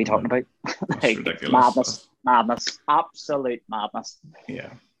 What are you talking about? That's ridiculous. Madness, absolute madness. Yeah.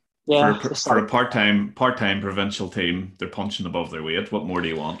 For a part-time provincial team, they're punching above their weight. What more do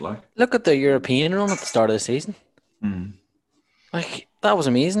you want? Like, look at the European run at the start of the season. Like, that was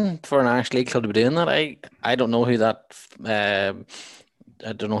amazing for an Irish League club to be doing that. I don't know who that.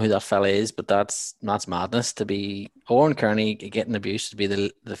 I don't know who that fella is, but that's madness to be. Oran Kearney getting abused to be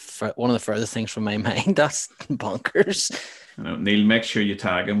the one of the furthest things from my mind. That's bonkers. I know, Neil, make sure you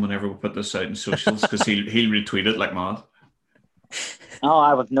tag him whenever we put this out in socials, because he'll retweet it like mad. Oh,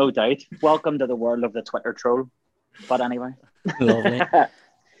 I have no doubt. Welcome to the world of the Twitter troll. But anyway, lovely.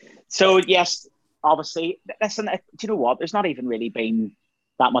 So yes, obviously, listen. Do you know what? There's not even really been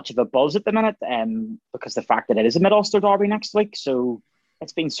that much of a buzz at the minute, because the fact that it is a Mid-Ulster derby next week, so.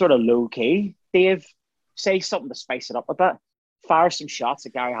 It's been sort of low key. Dave, say something to spice it up a bit. Fire some shots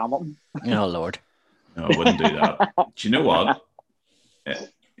at Gary Hamilton. Oh Lord! No, I wouldn't do that. Do you know what?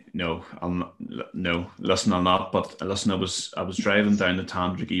 No, no. Listen, I'll not. But listen, I was driving down the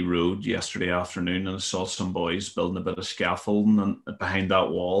Tandragee Road yesterday afternoon, and I saw some boys building a bit of scaffolding and behind that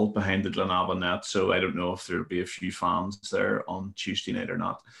wall, behind the Glenavon net. So I don't know if there'll be a few fans there on Tuesday night or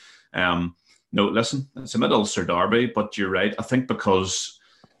not. No, listen, it's a Mid-Ulster derby, but you're right. I think because,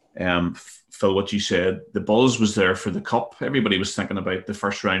 Phil, what you said, the buzz was there for the Cup. Everybody was thinking about the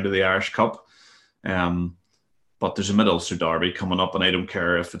first round of the Irish Cup. But there's a Mid-Ulster derby coming up, and I don't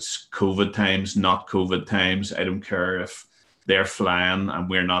care if it's COVID times, not COVID times. I don't care if they're flying and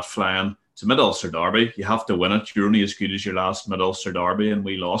we're not flying. It's a Mid-Ulster derby. You have to win it. You're only as good as your last Mid-Ulster derby, and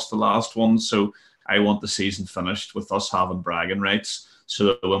we lost the last one. So I want the season finished with us having bragging rights, so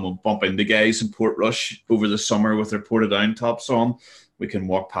that when we bump into guys in Portrush over the summer with their Portadown tops on, we can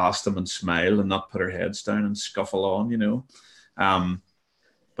walk past them and smile and not put our heads down and scuffle on,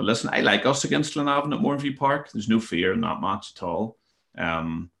 But listen, I like us against Glenavon at Moorview Park. There's no fear in that match at all.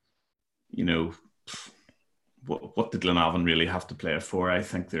 What did Glenavon really have to play for? I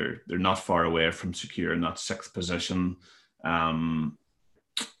think they're not far away from securing that sixth position.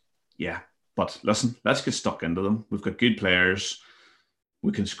 Yeah, But listen, let's get stuck into them. We've got good players.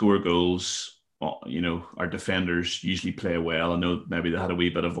 We can score goals. Well, our defenders usually play well. I know maybe they had a wee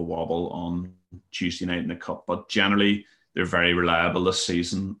bit of a wobble on Tuesday night in the Cup, but generally they're very reliable this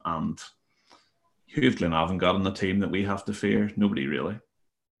season. And who have Glenavon got on the team that we have to fear? Nobody really.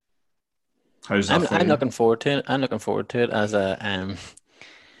 How's that for you? I'm looking forward to it. I'm looking forward to it as a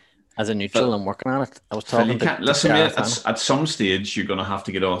neutral. I'm working on it. I was talking to listen, mate, at some stage you're going to have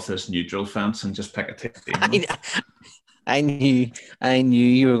to get off this neutral fence and just pick a team. I knew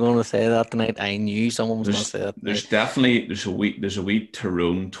you were going to say that tonight. I knew someone was going to say that tonight. There's a wee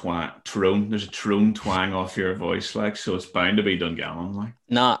Tyrone twang. There's a Tyrone twang off your voice, like, so it's bound to be Dungannon, like.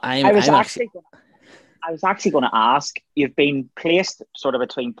 No, I was actually going to ask. You've been placed sort of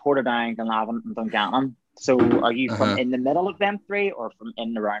between Portadown, Glenavon, and Dungannon. So, are you from in the middle of them three, or from in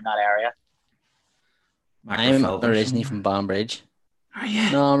and around that area? I'm originally from Banbridge. Oh yeah.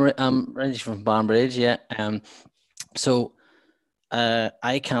 No, I'm originally from Banbridge. Yeah. So,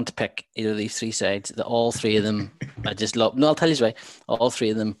 I can't pick either of these three sides. All three of them, I just love. No, I'll tell you why. All three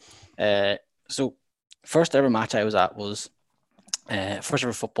of them. So, first ever match I was at was first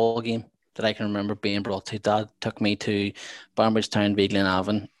ever football game that I can remember being brought to. Dad took me to Banbridge Town v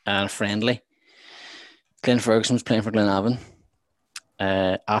Glenavon and friendly. Glenn Ferguson was playing for Glenavon.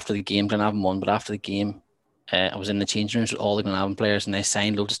 After the game, Glenavon won, but after the game, I was in the changing rooms with all the Glenavon players and they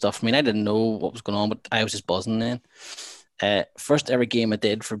signed loads of stuff for me. And I didn't know what was going on, but I was just buzzing then. First ever game I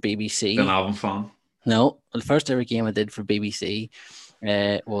did for BBC. Glenavon fan? No, the first ever game I did for BBC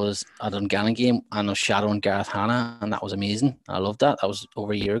was a Dungannon game, and I was shadowing Gareth Hanna, and that was amazing. I loved that. That was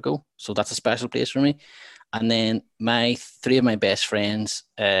over a year ago, so that's a special place for me. And then three of my best friends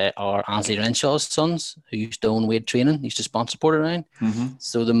are Ansley Renshaw's sons, who used to own Wade Training, used to sponsor Portadown. Mm-hmm.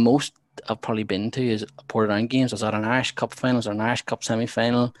 So the most I've probably been to is Portadown games. I was at an Irish Cup final, I was at an Irish Cup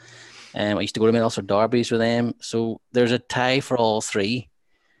semi-final. I used to go to Mid-Ulster derbies with them. So there's a tie for all three.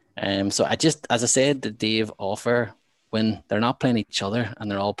 So I just, as I said, the Dave offer, when they're not playing each other and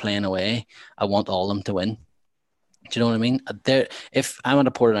they're all playing away, I want all of them to win. Do you know what I mean? If I'm at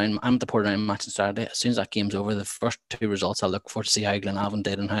the Portadown match on Saturday, as soon as that game's over, the first two results I look for to see how Glenavon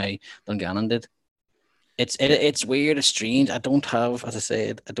did and how Dungannon did. It's weird, it's strange. I don't have, as I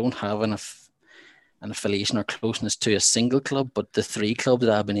said, an affiliation or closeness to a single club, but the three clubs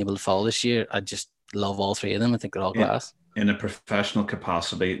that I've been able to follow this year, I just love all three of them. I think they're all class. In a professional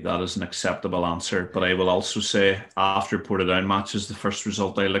capacity, that is an acceptable answer. But I will also say, after Portadown matches, the first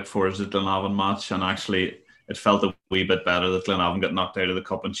result I look for is the Glenavon match, and actually it felt a wee bit better that Glenavon got knocked out of the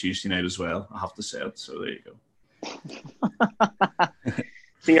cup on Tuesday night as well. I have to say it. So there you go.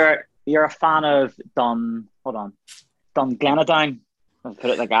 So you're a fan of Dunglenadown. I'll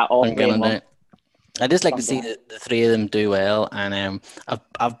put it like that. All game. I just like to see the three of them do well, and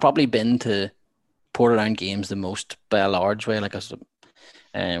I've probably been to Portadown games the most by a large way. Like I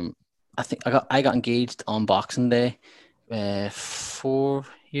think I got engaged on Boxing Day 4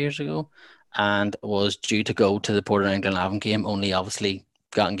 years ago, and was due to go to the Portadown Glenavon game. Only obviously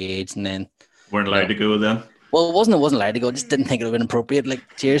got engaged and then weren't allowed to go then. Well, I wasn't allowed to go. I just didn't think it would have been appropriate. Like,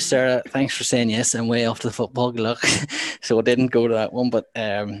 cheers, Sarah. Thanks for saying yes. I'm way off to the football. Good luck. So I didn't go to that one. But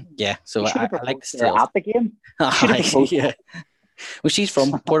yeah, so I like to stay at the game. Yeah. Well, she's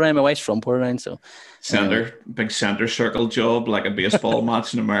from Portadown. My wife's from Portadown, so big center circle job, like a baseball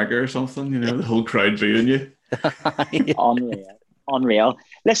match in America or something. You know, the whole crowd booing you. Unreal.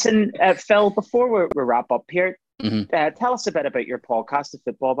 Listen, Phil. Before we wrap up here, tell us a bit about your podcast, The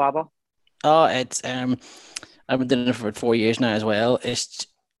Football Babble. Oh, it's I've been doing it for 4 years now as well.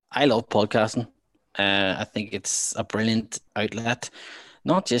 I love podcasting. I think it's a brilliant outlet,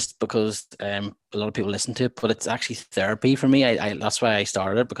 not just because a lot of people listen to it, but it's actually therapy for me. I that's why I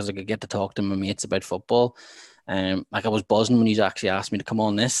started it, because I could get to talk to my mates about football. Like I was buzzing when you actually asked me to come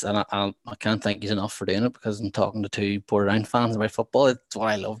on this, and I can't thank you enough for doing it, because I'm talking to two Portadown fans about football. It's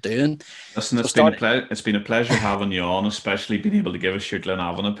what I love doing. Listen, it's been a pleasure having you on, especially being able to give us your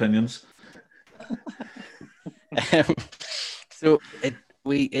Glenavon opinions. So it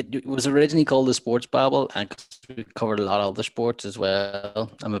was originally called the Sports Babble, and we covered a lot of other sports as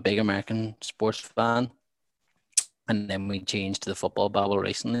well. I'm a big American sports fan, and then we changed to the Football Babble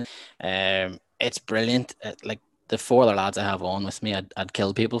recently. It's brilliant. Like the four other lads I have on with me, I'd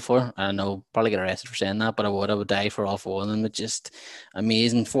kill people for. I know, probably get arrested for saying that, but I would die for all four of them. It's just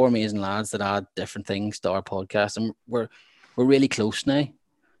amazing, four amazing lads that add different things to our podcast, and we're really close now.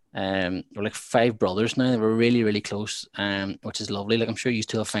 We're like 5 brothers now. We're really, really close, which is lovely. Like I'm sure you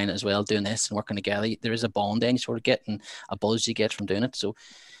two will find it as well, doing this and working together. There is a bond then you sort of get, and a buzz you get from doing it. So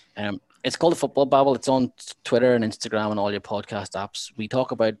it's called the Football Babble. It's on Twitter and Instagram and all your podcast apps. We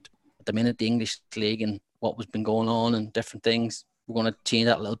talk about at the minute, the English league and what was been going on and different things. We're going to change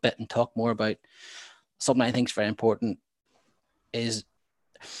that a little bit and talk more about something I think is very important. Is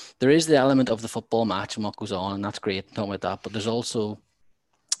there is the element of the football match and what goes on, and that's great talking about that. But there's also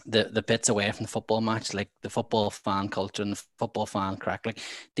the bits away from the football match, like the football fan culture and the football fan crack. Like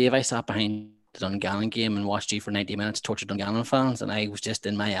Dave, I sat behind the Dungannon game and watched you for 90 minutes torture Dungannon fans, and I was just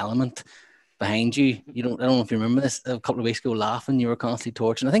in my element behind you. I don't know if you remember this, a couple of weeks ago, laughing. You were constantly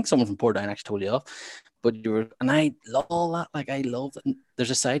torturing. I think someone from Portadown actually told you off, but you were, and I love all that. Like I love it. And there's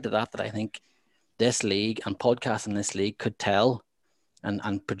a side to that I think this league and podcasting this league could tell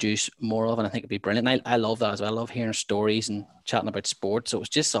and produce more of, and I think it'd be brilliant. And I love that as well. I love hearing stories and chatting about sports. So it was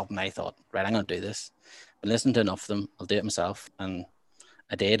just something I thought, right, I'm going to do this. But listening to enough of them, I'll do it myself. And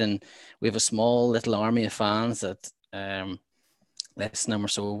I did. And we have a small little army of fans that listen, and we're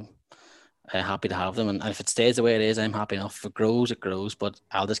so happy to have them. And if it stays the way it is, I'm happy enough. If it grows, it grows. But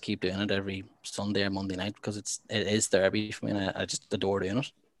I'll just keep doing it every Sunday or Monday night because it is therapy for me, and I just adore doing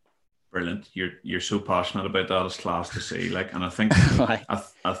it. Brilliant. You're so passionate about that. It's class to see. Like, and I think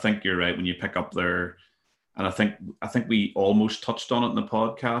I think you're right when you pick up there. And I think we almost touched on it in the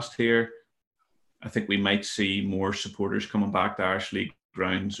podcast here. I think we might see more supporters coming back to Irish League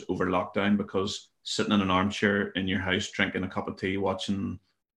grounds over lockdown, because sitting in an armchair in your house drinking a cup of tea, watching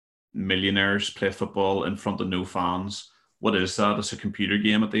millionaires play football in front of no fans, what is that? It's a computer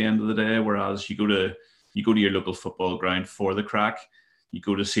game at the end of the day. Whereas you go to your local football ground for the crack. You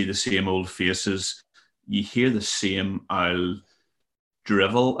go to see the same old faces. You hear the same old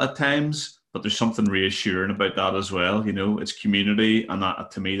drivel at times, but there's something reassuring about that as well. You know, it's community, and that,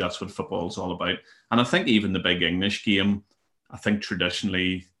 to me, that's what football's all about. And I think even the big English game, I think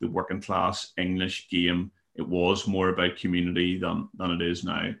traditionally the working class English game, it was more about community than it is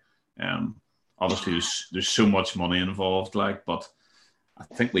now. Obviously, there's so much money involved, but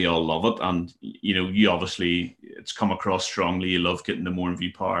I think we all love it. And, you know, you obviously, it's come across strongly. You love getting to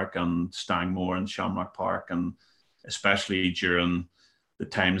Mourneview Park and Stangmore and Shamrock Park. And especially during the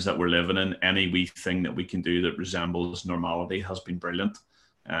times that we're living in, any wee thing that we can do that resembles normality has been brilliant.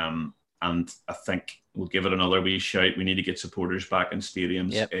 And I think we'll give it another wee shout. We need to get supporters back in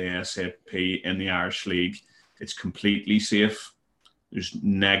stadiums ASAP in the Irish League. It's completely safe. There's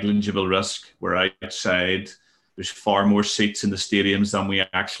negligible risk. We're outside. There's far more seats in the stadiums than we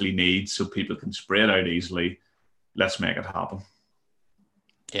actually need, so people can spread out easily. Let's make it happen.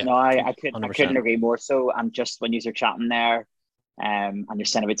 Yeah, no, I couldn't agree more. So, and just when you're chatting there, and you're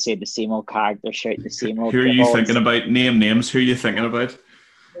saying about say the same old character, shouting the same old. Who are you thinking about? Name names. Who are you thinking about?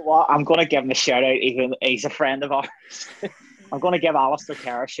 Well, I'm going to give him a shout out, even he's a friend of ours. I'm going to give Alistair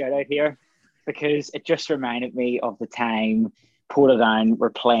Kerr a shout out here, because it just reminded me of the time Portadown were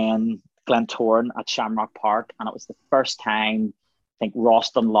playing Glentoran at Shamrock Park, and it was the first time I think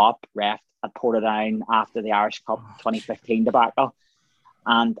Ross Dunlop ref at Portadown after the Irish Cup 2015 debacle.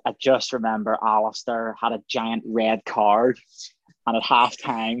 And I just remember Alistair had a giant red card, and at half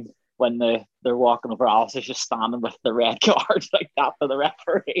time when they're walking over, Alistair's just standing with the red card like that for the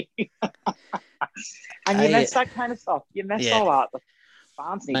referee. And you miss that kind of stuff. You miss all that. The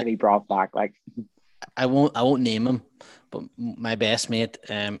fans need to be brought back. Like, I won't name him, but my best mate,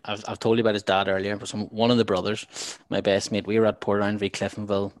 I've told you about his dad earlier, but one of the brothers, my best mate, we were at Portadown v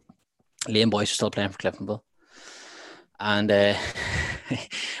Cliftonville. Liam Boyce was still playing for Cliftonville, and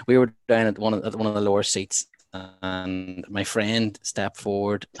we were down at one of the lower seats, and my friend stepped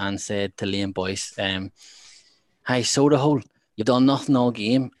forward and said to Liam Boyce, "Hi, soda hole, you've done nothing all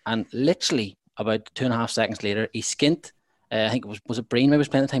game." And literally about 2.5 seconds later, he skint. I think it was it Breen maybe was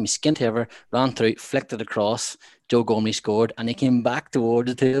playing at the time. He skint over, ran through, flicked it across. Joe Gormley scored, and he came back towards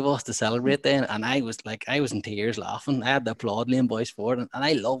the two of us to celebrate then. And I was in tears laughing. I had to applaud Liam Boyce for it, and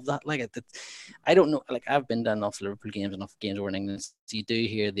I love that. Like I don't know, like I've been to enough Liverpool games, enough games over in England, so you do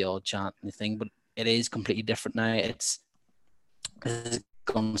hear the odd chant and the thing, but it is completely different now. It's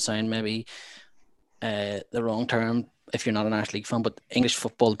going to sound maybe the wrong term if you're not an Irish League fan, but English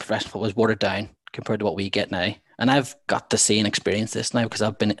football, professional football is watered down compared to what we get now. And I've got to see and experience this now because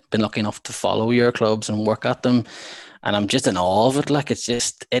I've been lucky enough to follow your clubs and work at them, and I'm just in awe of it. Like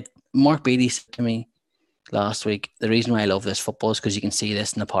Mark Beattie said to me last week, the reason why I love this football is because you can see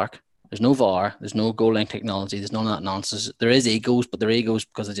this in the park. There's no VAR, there's no goal line technology, there's none of that nonsense. There is egos, but they're egos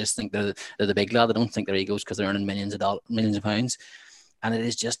because I just think they're the big lad. I don't think they're egos because they're earning millions of pounds. And it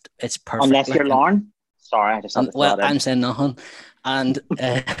is just, it's perfect. Unless you're Lorne. Sorry, I just had to well, I'm saying nothing. And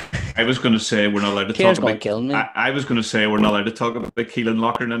I was going to say we're not allowed to talk about. Kill me. I was going to say we're not allowed to talk about Keelan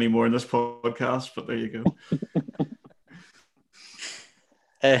Loughrane anymore in this podcast, but there you go.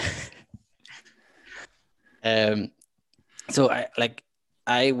 So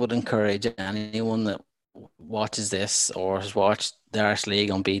I would encourage anyone that watches this or has watched the Irish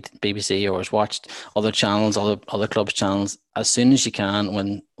League on BBC or has watched other channels, other clubs' channels, as soon as you can,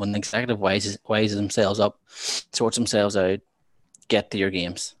 when the executive wises themselves up, sorts themselves out, get to your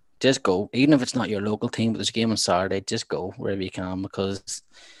games. Just go, even if it's not your local team, but there's a game on Saturday. Just go wherever you can, because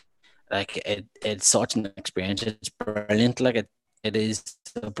like it's such an experience. It's brilliant. Like it is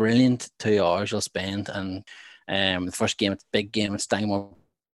a brilliant 2 hours you'll spend, and the first game, it's a big game, it's Stanmore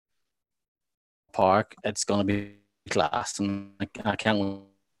Park. It's going to be class, and I can't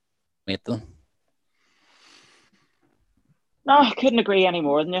wait to them. No, I couldn't agree any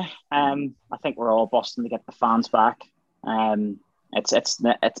more than you. I think we're all busting to get the fans back.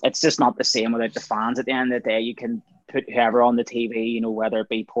 It's just not the same without the fans. At the end of the day, you can put whoever on the TV, you know, whether it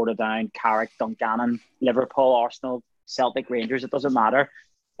be Portadown, Carrick, Dungannon, Liverpool, Arsenal, Celtic, Rangers. It doesn't matter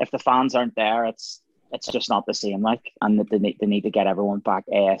if the fans aren't there. It's just not the same. Like, and they need to get everyone back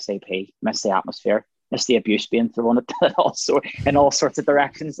ASAP. Miss the atmosphere. Miss the abuse being thrown at also in all sorts of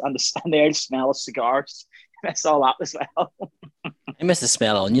directions, and the old smell of cigars. Miss all that as well. I miss the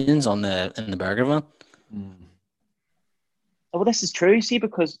smell of onions in the burger van. Oh, well, this is true. See,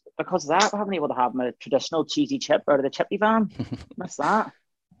 because of that, we haven't been able to have a traditional cheesy chip out of the chippy van. Miss that.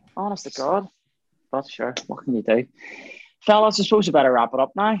 Honest to God. But sure, what can you do? Fellas, I suppose we better wrap it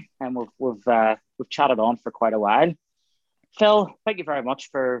up now. And we've chatted on for quite a while. Phil, thank you very much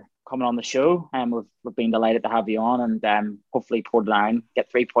for coming on the show. And we've been delighted to have you on, and hopefully Portadown get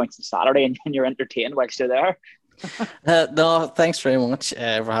 3 points on Saturday, and you're entertained whilst you're there. No, thanks very much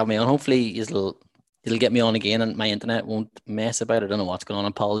for having me on. Hopefully it'll get me on again, and my internet won't mess about. I don't know what's going on.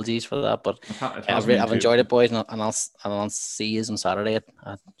 Apologies for that, but I've enjoyed it, boys, and I'll see you on Saturday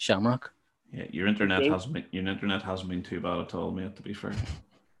at Shamrock. Yeah, your internet hasn't been too bad at all, mate, to be fair.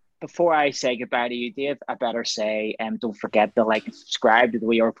 Before I say goodbye to you, Dave, I better say, don't forget to like and subscribe to the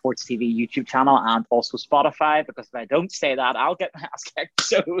We Are Reports TV YouTube channel and also Spotify, because if I don't say that, I'll get my ass kicked.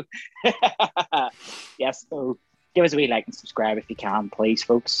 So, yes, so give us a wee like and subscribe if you can, please,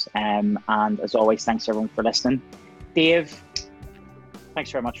 folks. And as always, thanks everyone for listening. Dave,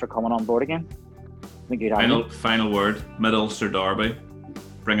 thanks very much for coming on board again. Final word, Mid-Ulster Derby.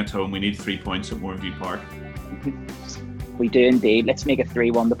 Bring it home. We need 3 points at Moorview Park. We do indeed. Let's make it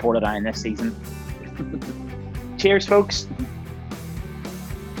 3-1 to Portadown this season. Cheers, folks.